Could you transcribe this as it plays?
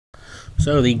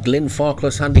So the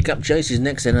Glenfarclas Handicap chase is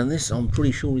next then, and this I'm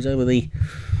pretty sure is over the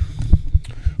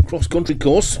cross-country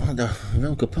course. I had the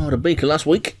WK3 beaker last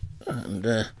week, and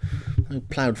no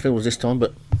ploughed fields this time,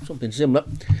 but something similar.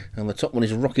 And the top one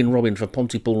is Rockin' Robin for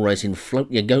Pontypool Racing.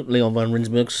 Float Your Goat, Leon van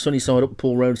Rensburg. Sunny Side Up,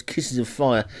 Paul Rhodes. Kisses of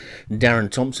Fire,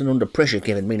 Darren Thompson. Under Pressure,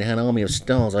 Kevin Minahan. Army of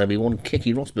Stars, Obi-Wan.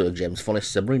 Keki Rosberg, James Follis.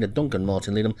 Sabrina Duncan,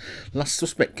 Martin Leadham. Last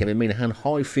Suspect, Kevin Minahan.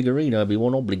 High Figurine,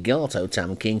 Obi-Wan. Obligato,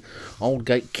 Tam King.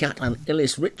 Aldgate Cat and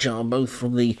Ellis Rich are both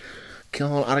from the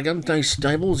Carl Aragante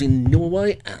stables in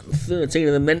Norway. And 13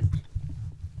 of them then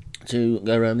to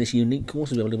go around this unique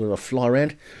course. We've got a little bit of a fly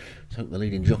around. So hope the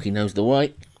leading jockey knows the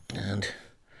way. And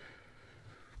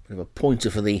a bit of a pointer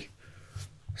for the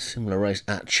similar race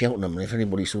at Cheltenham. And if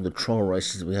anybody saw the trial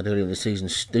races that we had earlier in the season,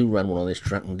 Stu ran one on this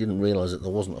track and didn't realise that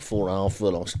there wasn't a 4.5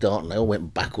 furlong start, and they all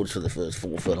went backwards for the first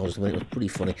 4 furlongs. I mean, it was pretty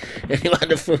funny. Anyway,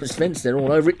 the first fence, they're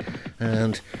all over it,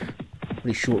 and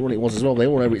pretty short run it was as well. They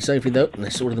all over it safely though, and they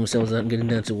sorted themselves out and getting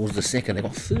down towards the second. They've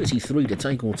got 33 to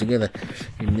take altogether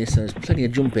in this. There's plenty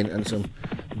of jumping and some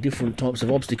different types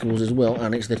of obstacles as well,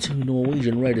 and it's the 2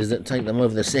 Norwegian Raiders that take them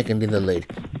over the second in the lead.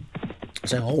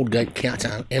 So Aldgate Cat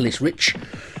and Ellis Rich,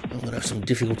 I'm going to have some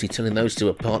difficulty telling those two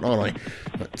apart, aren't I?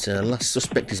 But Last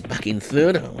Suspect is back in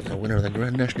third. I was the winner of the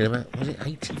Grand National about, was it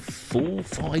 84,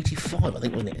 85 I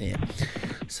think, wasn't it? Yeah.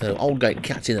 So Aldgate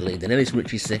Cat's in the lead, then Ellis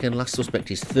Rich is second, Last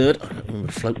Suspect is third. I don't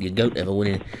remember Float Your Goat ever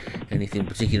winning anything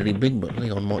particularly big, but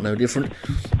Leon might know different.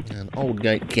 And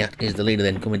Aldgate Cat is the leader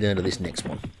then coming down to this next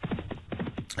one.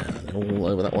 And they're all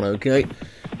over that one okay.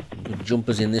 Good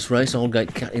jumpers in this race.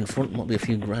 Aldgate Cat in front. Might be a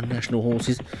few Grand National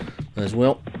horses as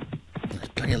well. There's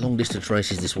plenty of long distance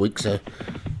races this week, so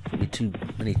won't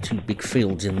be too big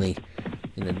fields in the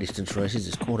distance races.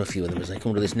 There's quite a few of them as they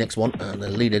come to this next one, and the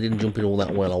leader didn't jump it all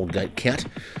that well, Aldgate Cat,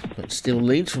 but still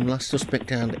leads from Last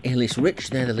Suspect and Ellis Rich.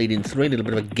 They're the leading 3. A little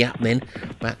bit of a gap then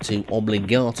back to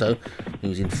Obligato,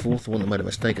 who's in 4th. The one that made a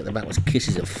mistake at the back was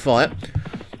Kisses of Fire.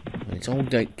 It's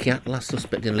Aldgate Cat, Last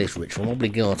Suspect and Ellis Rich from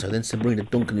Obligato. Then Sabrina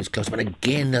Duncan is close, but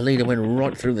again the leader went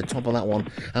right through the top of that one,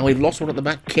 and we've lost one at the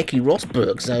back, Keki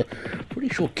Rosberg. So pretty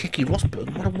sure Keki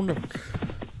Rosberg might have won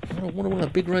one of the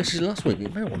big races last week. He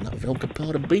may have won that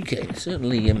WK3 BK.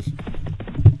 Certainly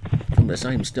from the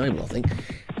same stable, I think.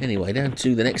 Anyway, down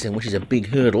to the next one, which is a big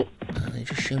hurdle. It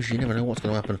just shows you never know what's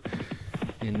going to happen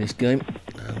in this game.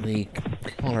 And the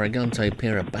Carl Aragante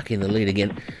pair are back in the lead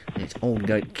again. It's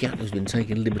Aldgate Cat who's been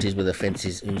taking liberties with the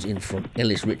fences, who's in front.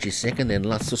 Ellis Rich is second, then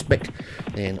Last Suspect,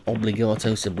 then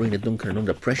Obligato, Sabrina Duncan and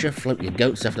Under Pressure. Float Your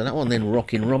Goats after that one, then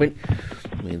Rockin' Robin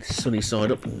with Sunny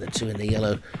Side Up, and the 2 in the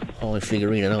yellow, High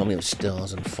Figurine and Army of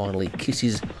Stars, and finally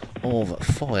Kisses of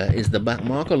Fire is the back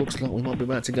marker. Looks like we might be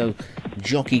about to go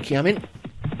jockey camming,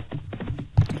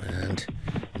 and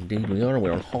indeed we are.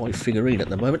 We're on High Figurine at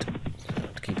the moment. So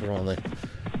to keep our eye on the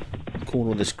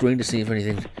corner of the screen to see if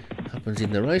anything happens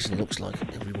in the race, and it looks like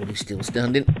everybody's still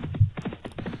standing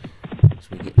as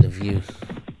we get the view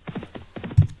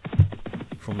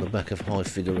from the back of High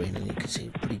Figurine, and you can see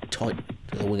pretty tight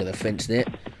to the wing of the fence there.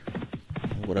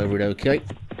 Got over it okay.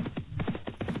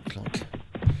 Looks like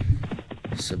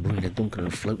Sabrina Duncan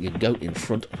and Float Your Goat in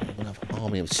front. We'll have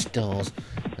Army of Stars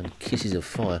and Kisses of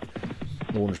Fire,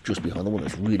 the one that's just behind, the one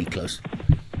that's really close.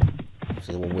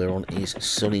 So the one we're on is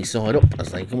Sunny Side Up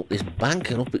as they come up this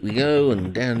bank, and up it we go,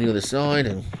 and down the other side,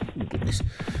 and oh goodness,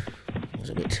 that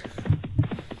was a bit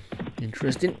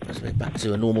interesting. Let's get back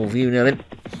to a normal view now then.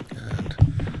 And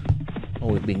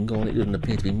while we've been gone, it doesn't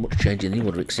appear to be much change in the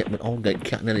order, except that Aldgate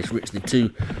Cat and Ellis Rich, the 2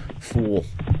 for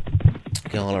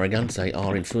Carl Aragante,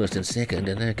 are in 1st and 2nd,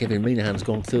 and now Kevin Minahan's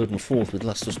gone 3rd and 4th with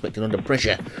Last Suspect and Under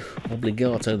Pressure.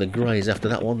 Obligato, the greys after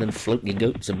that one, then Float Your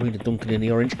Goat, Sabrina Duncan in the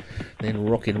orange, then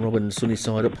Rockin' Robin, Sunny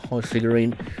Side Up, High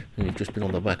Figurine, who you've just been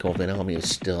on the back of, then Army of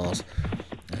Stars,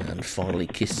 and finally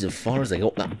Kisses of Fire as they go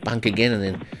up that bank again, and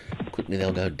then quickly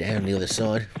they'll go down the other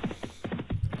side.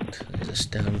 And there's a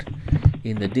stand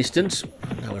in the distance.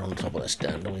 Now we're on top of the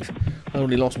stand, and we've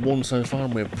only lost one so far,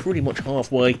 and we're pretty much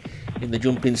halfway in the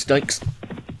jumping stakes.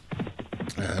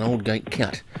 And Aldgate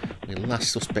Cat, with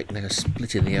Last Suspect now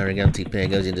splitting the Aragante pair,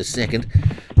 goes into 2nd,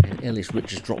 and Ellis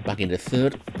Rich has dropped back into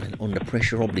 3rd, and Under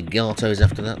Pressure, Obligato's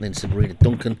after that, and then Sabrina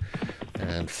Duncan,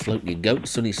 and Float Your Goat.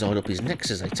 Sunny Side Up is next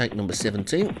as they take number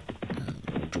 17,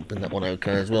 jumping that one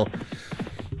okay as well.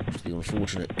 It's the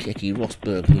unfortunate Keki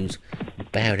Rosberg, who's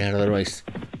bowed out of the race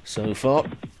so far.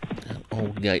 And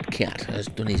Aldgate Cat has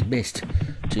done his best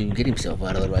to get himself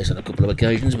out of the race on a couple of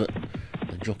occasions, but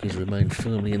the jockeys remain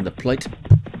firmly in the plate,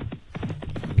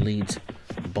 and leads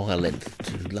by a length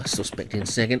to Last Suspect in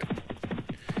 2nd.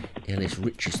 Ellis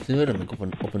Rich is 3rd, and they're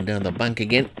going up and down the bank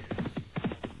again,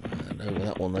 and over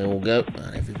that one they all go,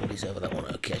 and everybody he's over that one,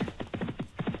 okay.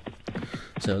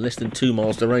 So less than 2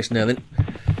 miles to race now then.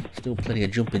 Still plenty of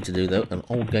jumping to do though, and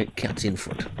Oldgate Cat's in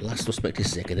front. Last Suspect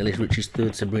is second, Ellis Rich is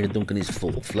third, Sabrina Duncan is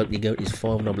fourth, Float Your Goat is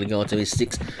 5, and Obligato is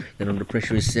 6, then Under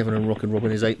Pressure is 7, and Rockin'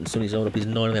 Robin is 8, and Sunny Side Up is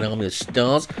 9, and then Army of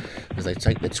Stars as they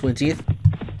take the 20th.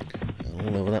 And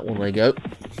all over that one they go.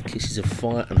 Kisses of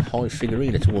Fire and High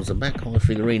Figurine are towards the back. High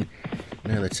Figurine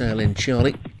now the tail end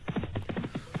Charlie.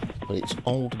 But it's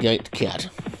Oldgate Cat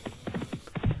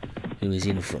who is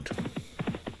in front.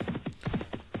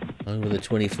 Over the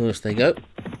 21st they go.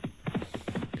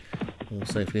 All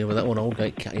safely over that one.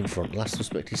 Oldgate Cat in front. Last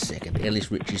Suspect is second.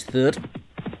 Ellis Rich is third.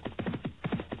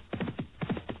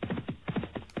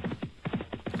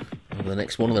 Over the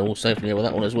next one, they're all safely over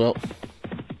that one as well.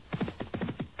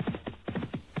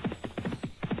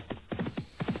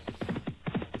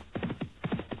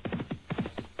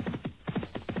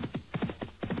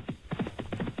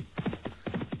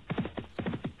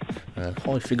 And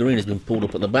High Figurine has been pulled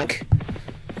up at the back.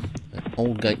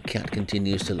 Oldgate Cat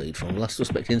continues to lead from Last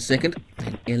Suspect in second,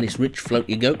 then Ellis Rich, Float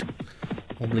Your Goat,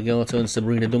 Obligato and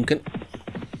Sabrina Duncan,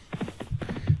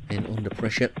 then Under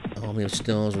Pressure, Army of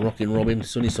Stars, Rockin' Robin,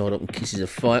 Sunny Side Up and Kisses of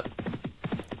Fire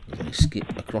as they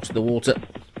skip across the water.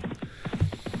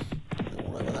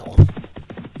 All over that one,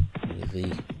 with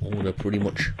the order pretty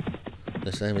much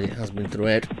the same as it has been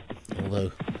throughout,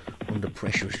 although Under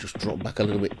Pressure has just dropped back a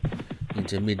little bit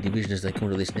into mid-division as they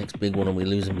come to this next big one, and we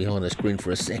lose them behind the screen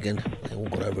for a second. They all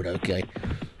got over it okay.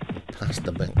 Past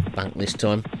the bank this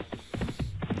time.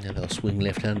 Now they'll swing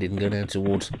left-handed and go down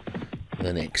towards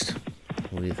the next.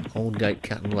 With Oldgate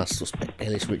Cat and Last Suspect.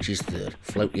 Ellis Rich is third.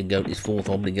 Float Your Goat is fourth.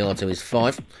 Obligato is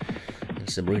 5. And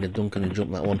Sabrina Duncan, who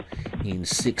jumped that one, in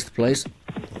 6th place.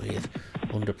 With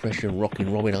Under Pressure,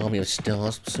 Rockin' Robin, Army of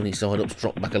Stars. Sunny Side Up's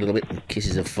dropped back a little bit, and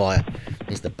Kisses of Fire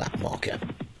is the back marker.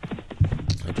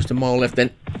 Just a mile left then.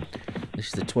 This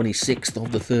is the 26th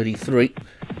of the 33.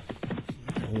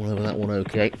 All over that one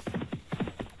okay.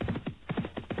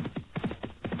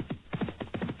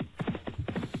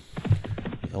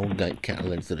 The Oldgate Cat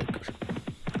length that it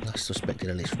got. Last Suspected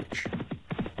Ellis Rich.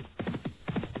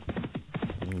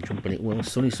 And jumping it well.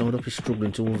 Sunny Side Up is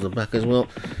struggling towards the back as well.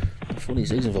 A funny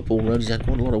season for Paul Rhodes. He's had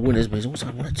quite a lot of winners, but he's also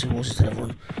had 1 or 2 horses that have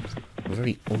run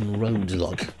very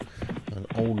un-Rhodes-like. And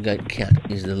Oldgate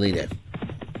Cat is the leader.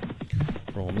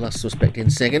 From Last Suspect in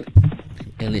second,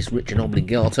 Ellis Rich and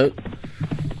Obligato.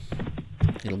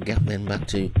 Little gap then back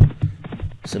to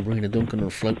Sabrina Duncan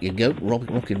and Float Your Goat.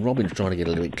 Rockin' Robin's trying to get a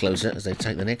little bit closer as they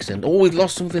take the next end. Oh, we've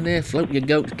lost something there. Float Your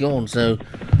Goat's gone, so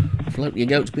Float Your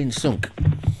Goat's been sunk.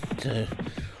 So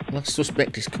Last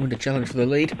Suspect is coming to challenge for the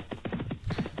lead.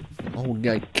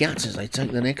 Oldgate Cats as they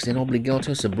take the next in.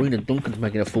 Obligato. Sabrina Duncan's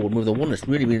making a forward move. The one that's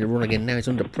really been a run again now is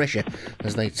Under Pressure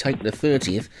as they take the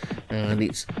 30th, and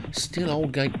it's still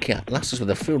Oldgate Cat. Last with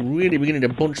the field really beginning to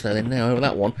bunch there then now over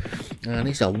that one, and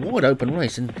it's a wide open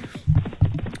race, and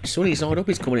Sunny Side Up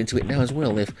is coming into it now as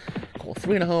well. They've got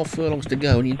 3.5 furlongs to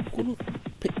go, and you couldn't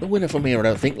pick the winner from here, I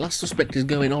don't think. Last Suspect is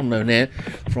going on though now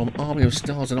from Army of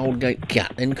Stars and Oldgate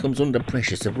Cat. Then comes Under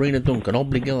Pressure, Sabrina Duncan,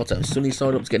 Obligato, Sunny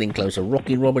Side Up's getting closer,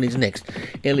 Rockin' Robin is next,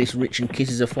 Ellis Rich and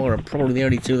Kisses of Fire are probably the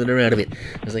only 2 that are out of it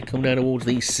as they come down towards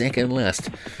the second last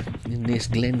in this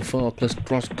Glenfarclas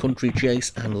cross-country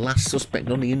chase, and Last Suspect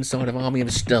on the inside of Army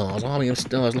of Stars. Army of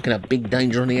Stars looking at big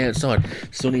danger on the outside.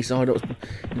 Sunny Side Up's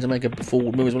to make a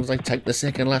forward move as well as they take the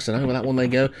second last, and over that one they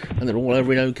go, and they're all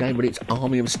over it okay, but it's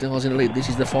Army of Stars in the lead. This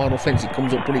is the final fence. It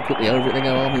comes up pretty quickly. Over it they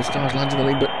go. Army of Stars lands in the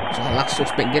lead, but Last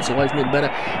Suspect gets away from it better.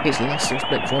 It's Last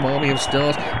Suspect from Army of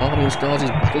Stars. Army of Stars is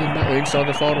battling back inside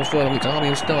the final furlong. It's Army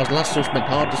of Stars. Last Suspect,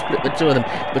 hard to split the 2 of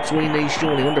them between these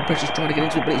surely. Under Pressure's trying to get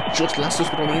into it, but it's just Last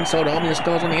Suspect on the inside. Army of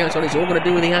Stars on the outside. It's all going to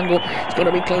do with the angle. It's got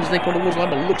to be close as they come towards the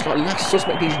line, but it looks like Last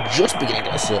Suspect is just beginning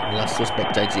to assert, and Last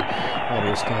Suspect takes it.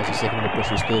 Army of Stars is second. Under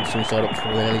Pressure is third. Sunny Side Up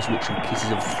for the Ellis Rich and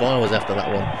Kisses of Fire was after that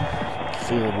one.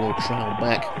 Field will trail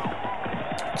back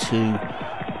to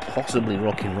possibly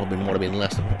Rockin' Robin might have been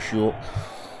last, I'm not sure.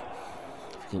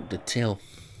 Difficult to tell.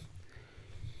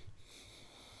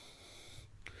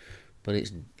 But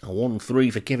it's a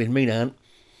 1-3 for Kevin Minahan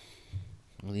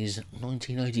with his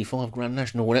 1985 Grand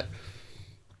National winner.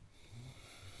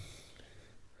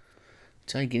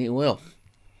 Taking it well.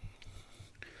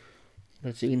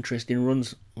 That's interesting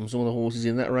runs on some of the horses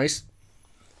in that race.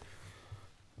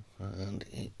 And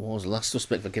it was Last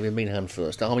Suspect for Kevin Minahan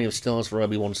first. Army of Stars for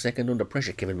Obi-Wan second. Under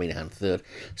Pressure, Kevin Minahan third.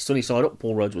 Sunny Side Up,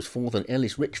 Paul Rhodes was fourth. And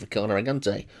Ellis Rich for Carlo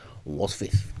Argante was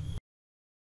fifth.